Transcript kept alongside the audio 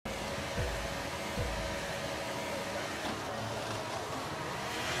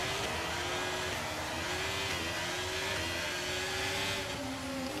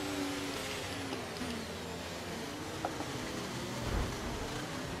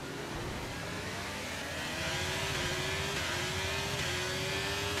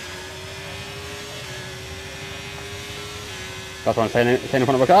That's what I'm saying. Saying in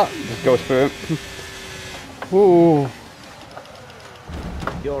front of a car. Just goes through him. Ooh.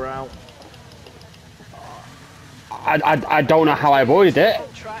 You're out. I don't know how I avoided it.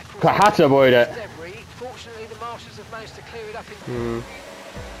 Cause I had to avoid it. Fortunately, the marshals have managed to clear it up in.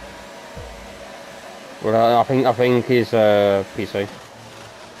 Well, I think he's PC.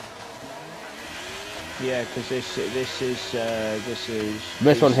 Yeah, because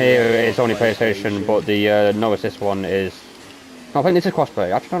This one here is only PlayStation, but the No Assist one is. No, I think this is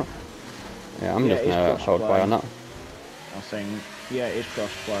crossplay. Actually, don't. Yeah, I'm just gonna hold fire on that. I think. Yeah, it is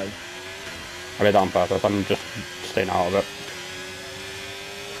crossplay. I did that on purpose. I'm just staying out of it.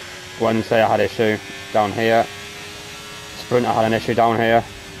 Wednesday I had issue down here. Sprint I had an issue down here.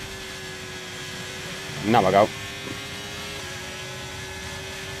 Now I go.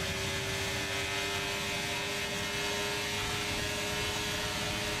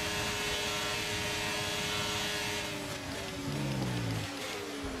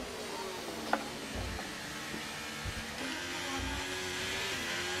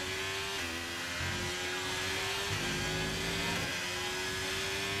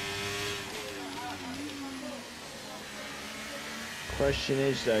 Question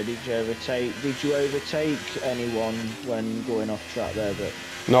is though, did you overtake anyone when going off track there? But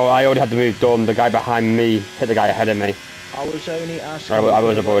No, I already had the move done. The guy behind me hit the guy ahead of me. I was only asking. I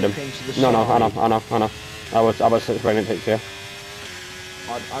was avoiding. No, I know. I was explaining it to you.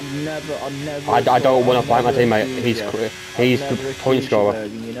 I don't want to fight my teammate. He's the point scorer.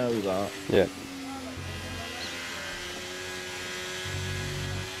 You know that. Yeah.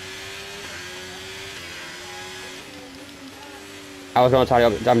 I was going to tell you,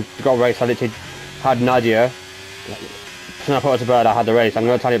 I've got a race. I literally had Nadia. When I put her to bed, I had the race. I'm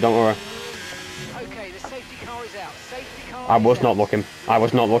going to tell you, don't worry. Okay, the safety car is out. Safety car I was not looking. I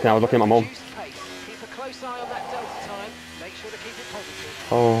was looking at my mum. Keep a close eye on that delta time. Make sure to keep it positive.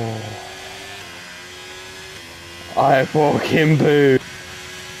 Oh. I fucking boo.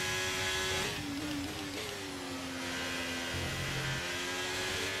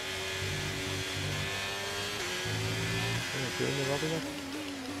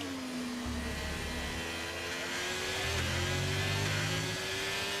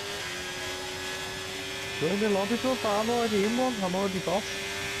 You're in the lobby so far, I'm already in one, I'm already boss.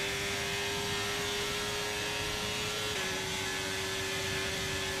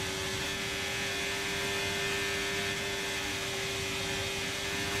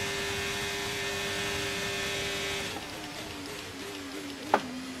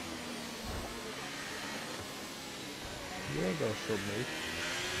 You ain't gonna sub me.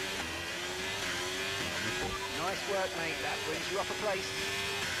 Nice work, mate. That brings you up a place.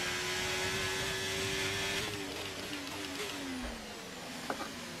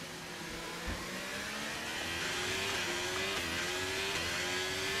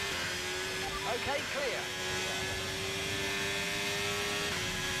 Okay, clear.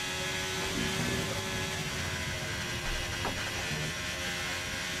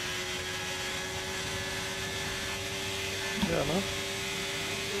 Yeah, man.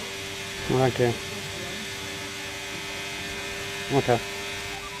 Okay. Okay.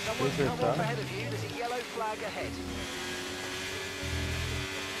 Someone's come off ahead of you. There's a yellow flag ahead.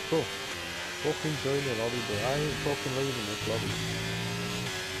 Cool. Fucking join the lobby, but I ain't fucking leaving this lobby.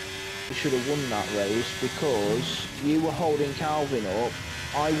 You should have won that race because you were holding Calvin up.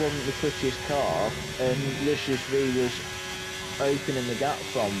 I wasn't the quickest car, and Lucius V was opening the gap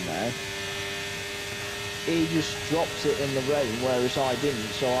from there. He just dropped it in the rain, whereas I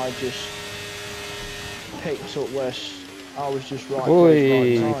didn't. So I just picked up where I was just right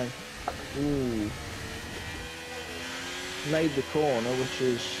place, right time. Ooh. Made the corner, which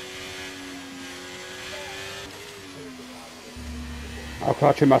is. I'll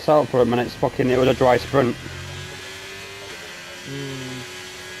catch it myself for a minute. It was a dry sprint.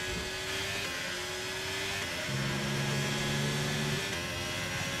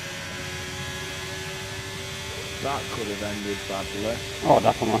 That could have ended badly. Oh,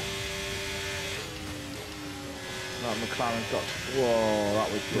 definitely. That McLaren got. Whoa,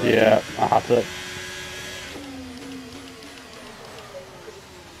 that was great. Yeah, I had to.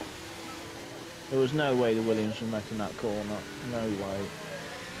 There was no way the Williams were making that corner. No way.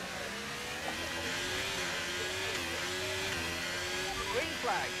 Green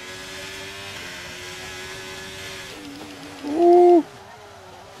flag. Ooh.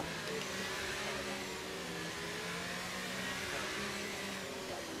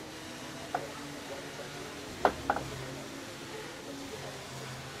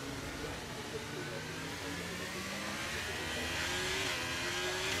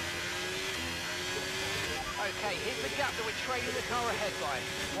 Okay, here's the gap that we're trailing the car ahead by.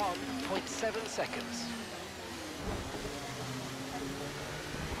 1.7 seconds.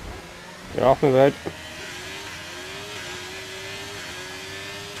 Get off my bed.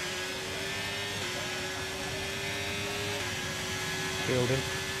 Building.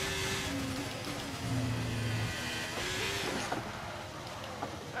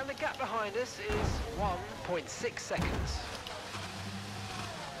 And the gap behind us is 1.6 seconds.